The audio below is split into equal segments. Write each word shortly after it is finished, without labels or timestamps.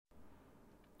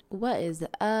What is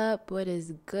up? What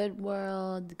is good,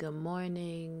 world? Good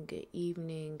morning, good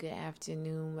evening, good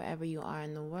afternoon, wherever you are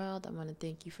in the world. I want to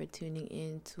thank you for tuning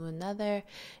in to another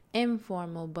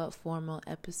informal but formal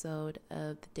episode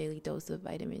of the Daily Dose of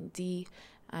Vitamin D.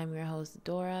 I'm your host,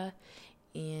 Dora,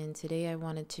 and today I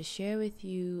wanted to share with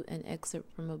you an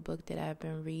excerpt from a book that I've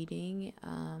been reading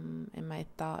and my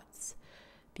thoughts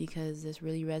because this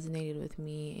really resonated with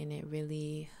me and it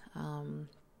really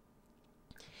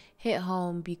hit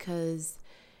home because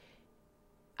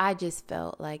I just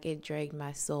felt like it dragged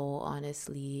my soul,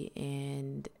 honestly,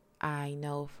 and I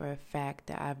know for a fact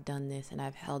that I've done this and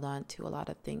I've held on to a lot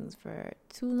of things for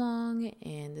too long,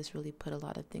 and this really put a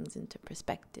lot of things into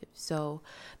perspective. So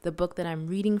the book that I'm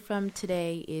reading from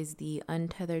today is The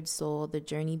Untethered Soul, The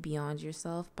Journey Beyond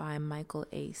Yourself by Michael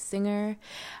A. Singer.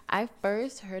 I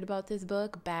first heard about this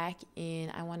book back in,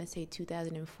 I want to say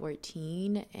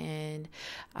 2014, and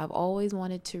I've always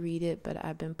wanted to read it, but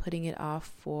I've been putting it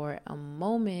off for a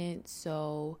moment.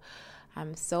 So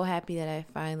I'm so happy that I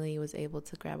finally was able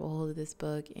to grab a hold of this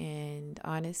book, and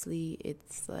honestly,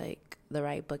 it's like the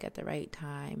right book at the right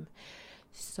time.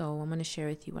 So I'm going to share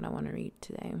with you what I want to read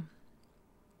today.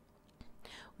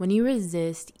 When you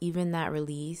resist even that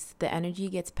release, the energy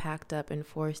gets packed up and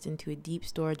forced into a deep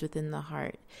storage within the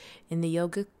heart. In the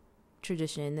yoga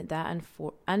tradition, that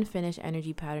unfinished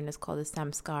energy pattern is called a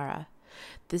samskara.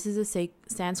 This is a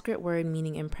Sanskrit word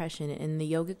meaning impression. In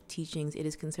the yogic teachings, it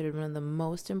is considered one of the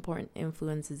most important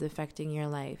influences affecting your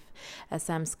life. A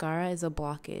samskara is a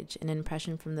blockage, an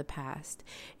impression from the past.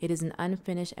 It is an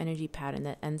unfinished energy pattern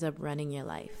that ends up running your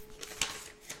life.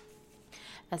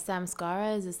 A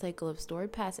samskara is a cycle of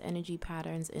stored past energy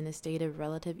patterns in a state of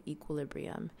relative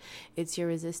equilibrium. It's your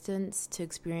resistance to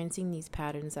experiencing these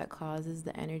patterns that causes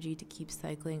the energy to keep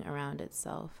cycling around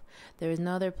itself. There is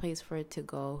no other place for it to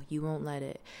go. You won't let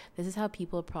it. This is how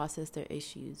people process their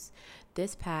issues.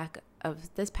 This packet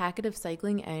of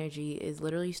cycling energy is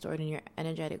literally stored in your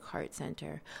energetic heart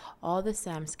center. All the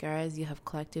samskaras you have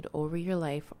collected over your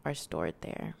life are stored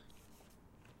there.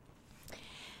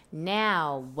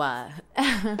 Now,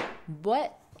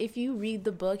 what if you read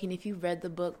the book, and if you read the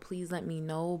book, please let me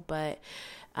know. But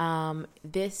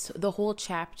the whole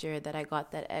chapter that I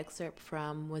got that excerpt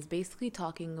from was basically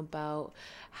talking about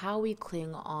how we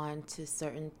cling on to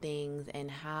certain things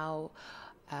and how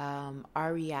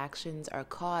our reactions are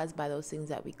caused by those things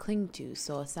that we cling to.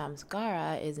 So a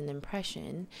samskara is an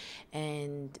impression,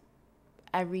 and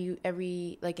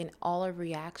every like in all our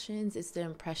reactions, it's the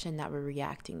impression that we're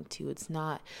reacting to. It's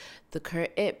not the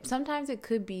current. Sometimes it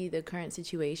could be the current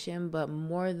situation, but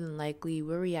more than likely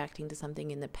we're reacting to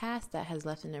something in the past that has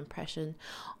left an impression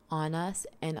on us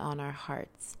and on our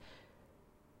hearts.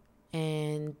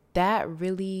 And that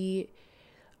really,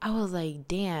 I was like,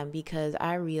 damn, because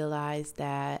I realized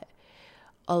that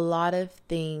a lot of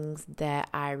things that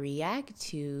I react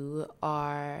to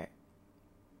are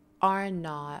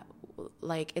not,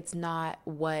 like, it's not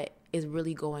what is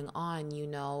really going on,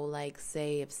 like,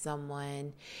 say if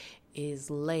someone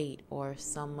is late, or if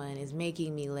someone is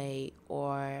making me late,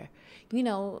 or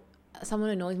someone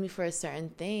annoys me for a certain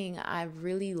thing. I've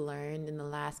really learned in the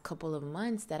last couple of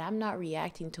months that I'm not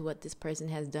reacting to what this person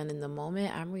has done in the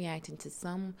moment. I'm reacting to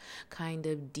some kind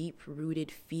of deep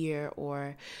rooted fear,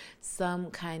 or some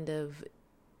kind of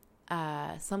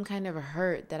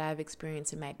hurt that I've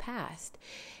experienced in my past.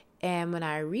 And when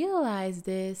I realized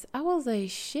this, I was like,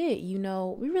 shit,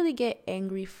 we really get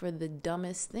angry for the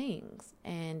dumbest things.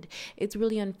 And it's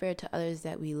really unfair to others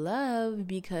that we love,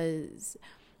 because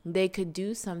they could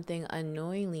do something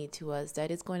unknowingly to us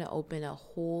that is going to open a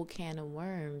whole can of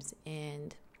worms.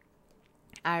 And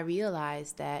I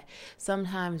realized that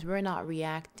sometimes we're not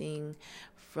reacting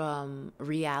from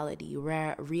reality,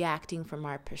 we're reacting from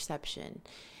our perception.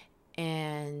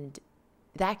 And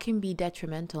that can be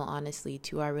detrimental, honestly,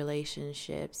 to our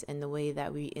relationships and the way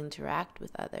that we interact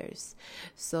with others.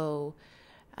 So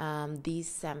these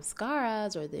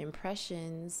samskaras, or the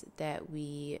impressions that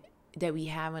we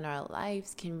have in our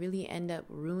lives, can really end up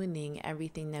ruining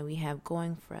everything that we have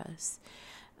going for us.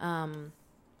 And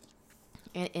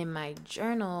in my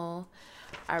journal,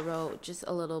 I wrote just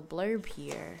a little blurb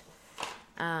here.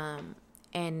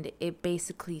 And it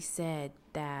basically said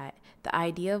that the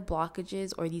idea of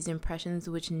blockages, or these impressions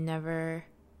which never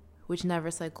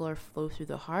cycle or flow through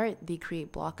the heart, they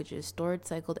create blockages, stored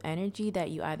cycled energy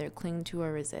that you either cling to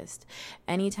or resist.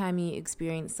 Anytime you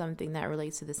experience something that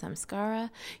relates to the samskara,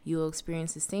 you will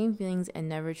experience the same feelings and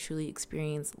never truly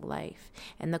experience life.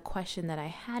 And the question that I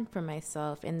had for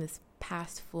myself in this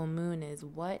past full moon is,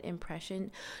 what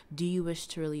impression do you wish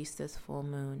to release this full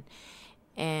moon?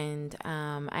 And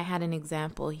I had an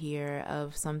example here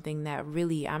of something that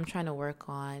really I'm trying to work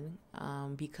on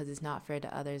because it's not fair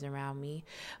to others around me.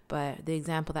 But the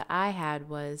example that I had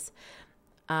was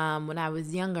when I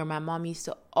was younger, my mom used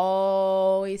to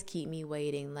always keep me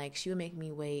waiting. Like, she would make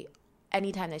me wait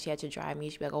anytime that she had to drive me.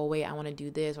 She'd be like, oh, wait, I want to do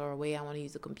this, or wait, I want to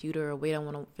use the computer, or wait, I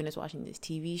want to finish watching this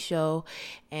TV show.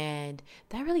 And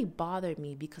that really bothered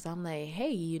me because I'm like,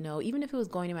 hey, even if it was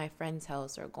going to my friend's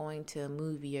house or going to a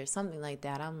movie or something like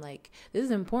that, I'm like, this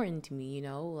is important to me,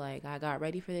 like, I got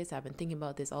ready for this. I've been thinking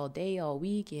about this all day, all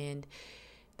week, and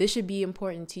this should be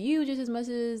important to you just as much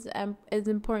as it's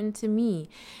important to me.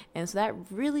 And so that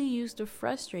really used to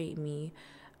frustrate me.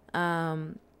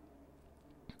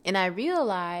 And I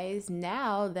realize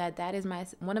now that is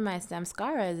one of my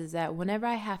samskaras, is that whenever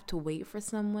I have to wait for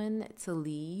someone to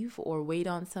leave or wait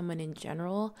on someone in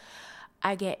general,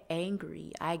 I get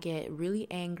angry. I get really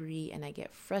angry and I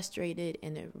get frustrated,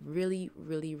 and it really,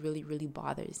 really, really, really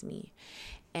bothers me.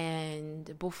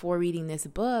 And before reading this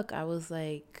book, I was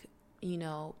like,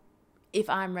 if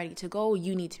I'm ready to go,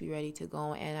 you need to be ready to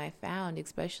go. And I found,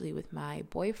 especially with my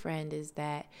boyfriend, is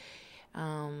that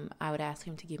I would ask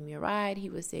him to give me a ride. He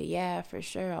would say, yeah, for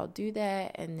sure, I'll do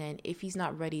that. And then if he's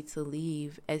not ready to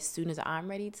leave, as soon as I'm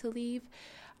ready to leave,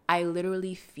 I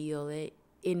literally feel it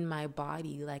in my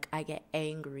body. Like, I get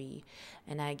angry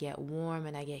and I get warm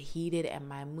and I get heated and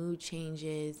my mood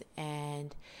changes.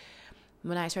 And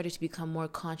when I started to become more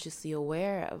consciously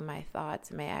aware of my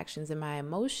thoughts, my actions, and my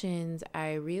emotions,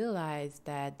 I realized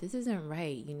that this isn't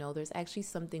right. There's actually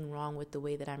something wrong with the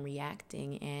way that I'm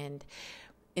reacting. And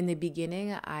in the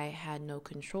beginning, I had no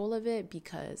control of it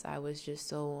because I was just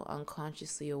so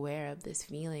unconsciously aware of this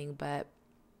feeling. But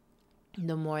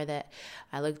the more that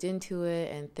I looked into it,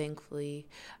 and thankfully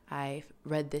I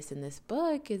read this in this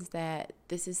book, is that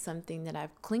this is something that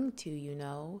I've clung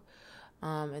to,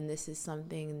 and this is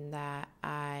something that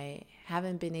I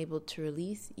haven't been able to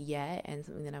release yet, and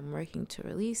something that I'm working to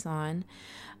release on.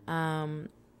 And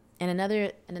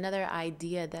another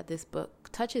idea that this book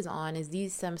touches on is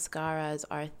these samskaras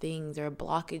are things or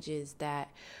blockages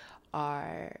that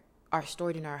are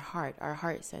stored in our heart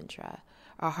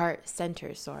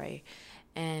center, sorry.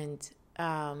 And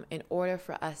in order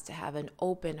for us to have an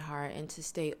open heart and to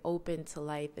stay open to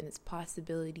life and its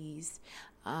possibilities,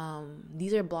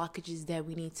 these are blockages that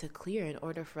we need to clear in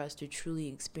order for us to truly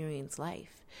experience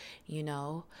life,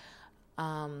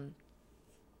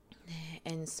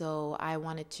 and so I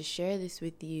wanted to share this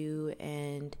with you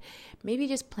and maybe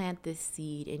just plant this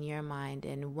seed in your mind.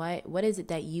 And what is it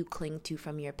that you cling to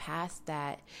from your past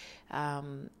that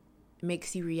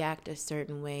makes you react a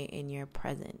certain way in your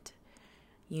present?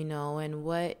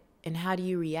 And how do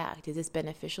you react? Is this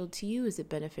beneficial to you? Is it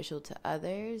beneficial to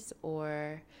others?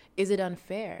 Or is it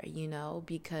unfair?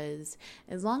 Because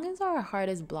as long as our heart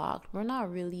is blocked, we're not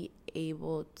really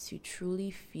able to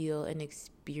truly feel and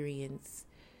experience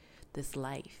this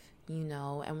life,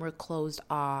 and we're closed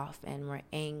off, and we're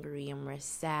angry, and we're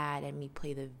sad, and we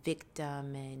play the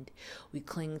victim, and we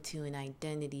cling to an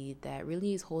identity that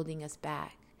really is holding us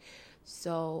back.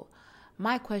 So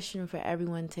my question for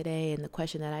everyone today, and the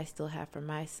question that I still have for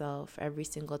myself every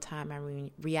single time I'm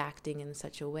reacting in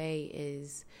such a way,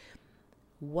 is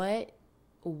what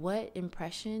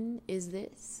impression is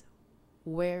this?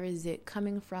 Where is it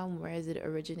coming from? Where is it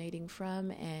originating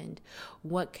from? And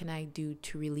what can I do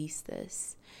to release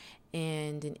this?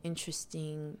 And an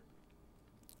interesting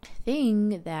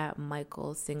thing that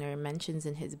Michael Singer mentions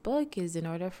in his book is, in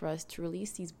order for us to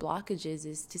release these blockages,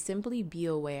 is to simply be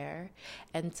aware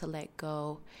and to let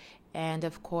go. And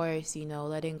of course,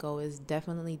 letting go is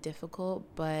definitely difficult,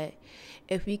 but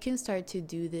if we can start to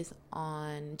do this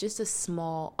on just a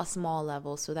small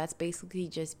level, so that's basically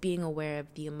just being aware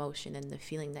of the emotion and the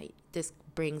feeling that this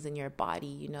brings in your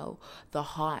body, the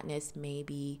hotness,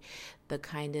 maybe the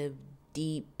kind of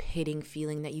deep hitting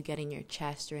feeling that you get in your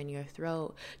chest or in your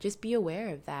throat. Just be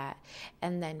aware of that,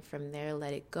 and then from there,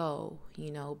 let it go.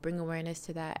 Bring awareness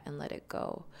to that and let it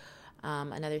go.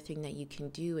 Another thing that you can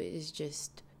do is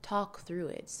just talk through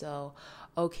it. So,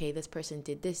 okay, this person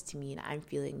did this to me and I'm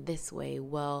feeling this way.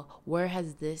 Well, where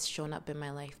has this shown up in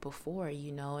my life before,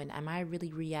 and am I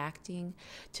really reacting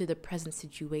to the present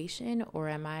situation, or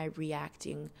am I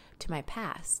reacting to my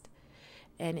past?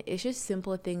 And it's just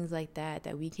simple things like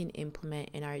that we can implement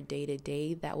in our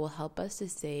day-to-day that will help us to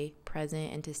stay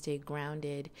present and to stay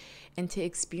grounded and to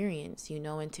experience,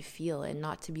 and to feel, and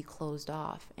not to be closed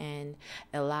off, and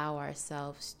allow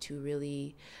ourselves to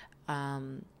really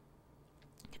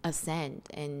ascend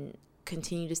and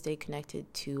continue to stay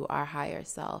connected to our higher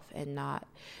self and not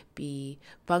be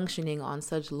functioning on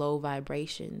such low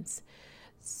vibrations.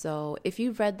 So if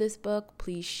you've read this book,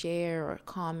 please share or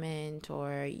comment,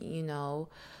 or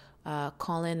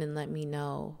call in and let me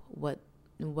know what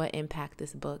impact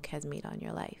this book has made on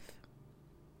your life.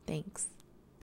 Thanks.